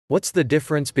What's the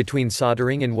difference between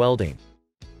soldering and welding?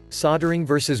 Soldering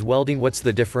versus welding, what's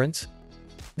the difference?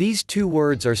 These two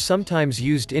words are sometimes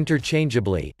used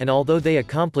interchangeably, and although they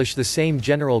accomplish the same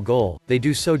general goal, they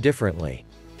do so differently.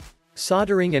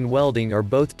 Soldering and welding are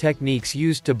both techniques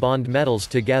used to bond metals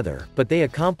together, but they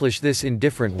accomplish this in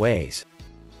different ways.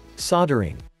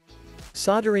 Soldering.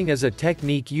 Soldering is a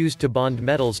technique used to bond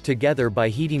metals together by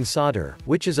heating solder,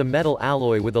 which is a metal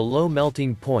alloy with a low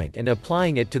melting point, and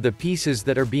applying it to the pieces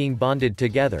that are being bonded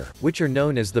together, which are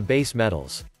known as the base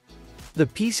metals. The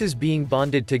pieces being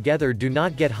bonded together do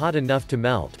not get hot enough to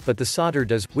melt, but the solder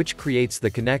does, which creates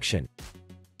the connection.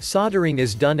 Soldering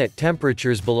is done at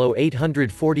temperatures below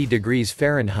 840 degrees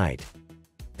Fahrenheit.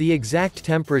 The exact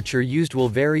temperature used will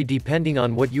vary depending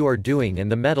on what you are doing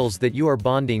and the metals that you are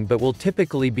bonding, but will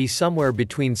typically be somewhere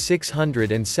between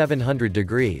 600 and 700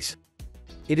 degrees.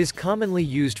 It is commonly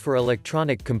used for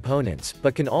electronic components,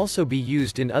 but can also be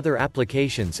used in other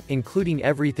applications, including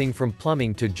everything from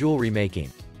plumbing to jewelry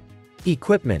making.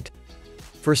 Equipment.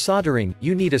 For soldering,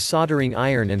 you need a soldering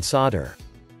iron and solder.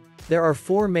 There are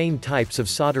four main types of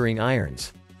soldering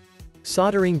irons.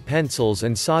 Soldering pencils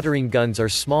and soldering guns are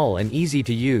small and easy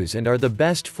to use and are the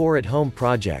best for at-home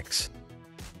projects.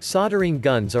 Soldering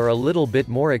guns are a little bit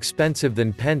more expensive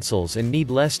than pencils and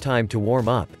need less time to warm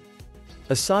up.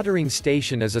 A soldering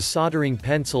station is a soldering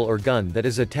pencil or gun that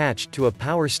is attached to a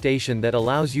power station that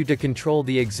allows you to control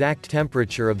the exact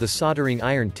temperature of the soldering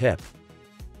iron tip.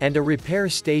 And a repair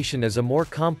station is a more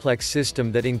complex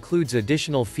system that includes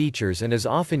additional features and is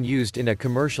often used in a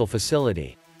commercial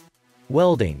facility.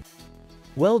 Welding.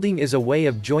 Welding is a way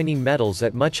of joining metals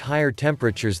at much higher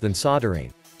temperatures than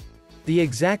soldering. The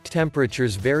exact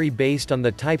temperatures vary based on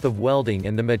the type of welding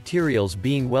and the materials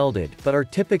being welded, but are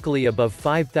typically above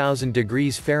 5,000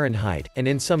 degrees Fahrenheit, and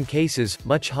in some cases,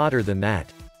 much hotter than that.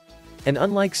 And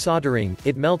unlike soldering,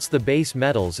 it melts the base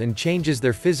metals and changes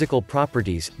their physical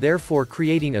properties, therefore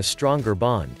creating a stronger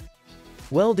bond.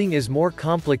 Welding is more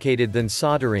complicated than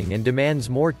soldering and demands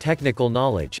more technical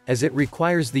knowledge, as it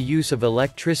requires the use of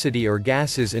electricity or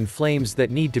gases and flames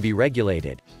that need to be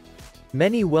regulated.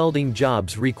 Many welding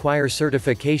jobs require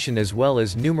certification as well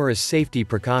as numerous safety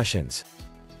precautions.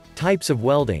 Types of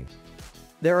welding.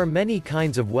 There are many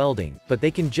kinds of welding, but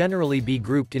they can generally be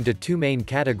grouped into two main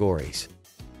categories.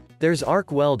 There's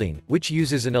arc welding, which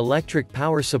uses an electric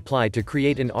power supply to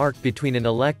create an arc between an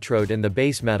electrode and the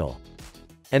base metal.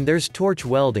 And there's torch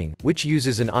welding, which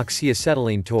uses an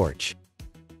oxyacetylene torch.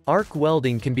 Arc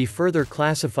welding can be further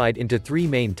classified into three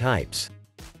main types.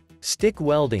 Stick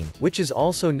welding, which is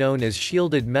also known as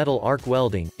shielded metal arc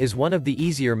welding, is one of the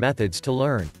easier methods to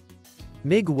learn.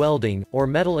 MIG welding, or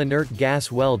metal inert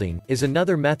gas welding, is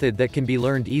another method that can be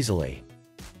learned easily.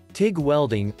 TIG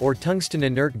welding, or tungsten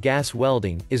inert gas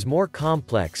welding, is more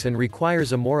complex and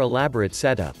requires a more elaborate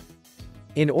setup.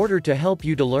 In order to help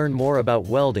you to learn more about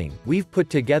welding, we've put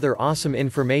together awesome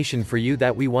information for you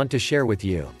that we want to share with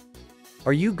you.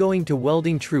 Are you going to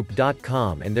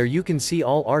WeldingTroop.com, and there you can see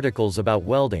all articles about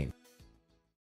welding.